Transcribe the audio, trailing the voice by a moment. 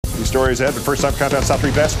stories ahead, but first time countdown top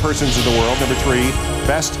 3 best persons in the world. Number 3,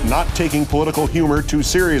 best not taking political humor too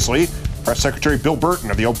seriously. Press Secretary Bill Burton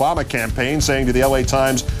of the Obama campaign saying to the LA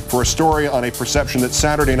Times for a story on a perception that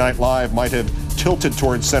Saturday Night Live might have tilted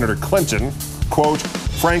towards Senator Clinton, quote,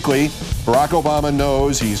 frankly, Barack Obama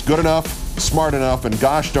knows he's good enough, smart enough, and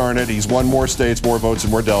gosh darn it, he's won more states, more votes,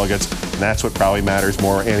 and more delegates, and that's what probably matters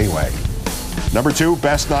more anyway. Number 2,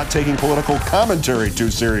 best not taking political commentary too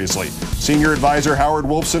seriously. Senior advisor Howard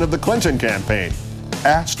Wolfson of the Clinton campaign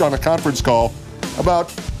asked on a conference call about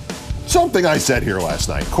something I said here last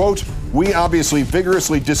night. Quote, we obviously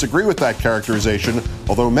vigorously disagree with that characterization,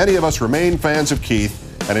 although many of us remain fans of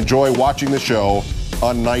Keith and enjoy watching the show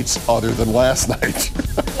on nights other than last night.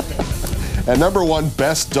 And number 1,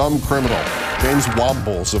 best dumb criminal, James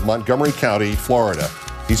Wombles of Montgomery County, Florida.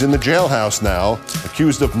 He's in the jailhouse now,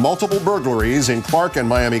 accused of multiple burglaries in Clark and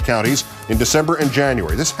Miami counties in December and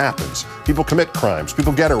January. This happens. People commit crimes.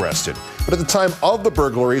 People get arrested. But at the time of the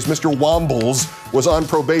burglaries, Mr. Wombles was on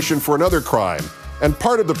probation for another crime. And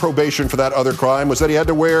part of the probation for that other crime was that he had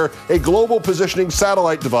to wear a global positioning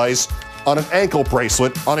satellite device on an ankle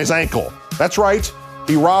bracelet on his ankle. That's right.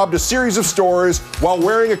 He robbed a series of stores while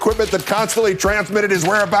wearing equipment that constantly transmitted his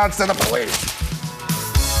whereabouts to the police.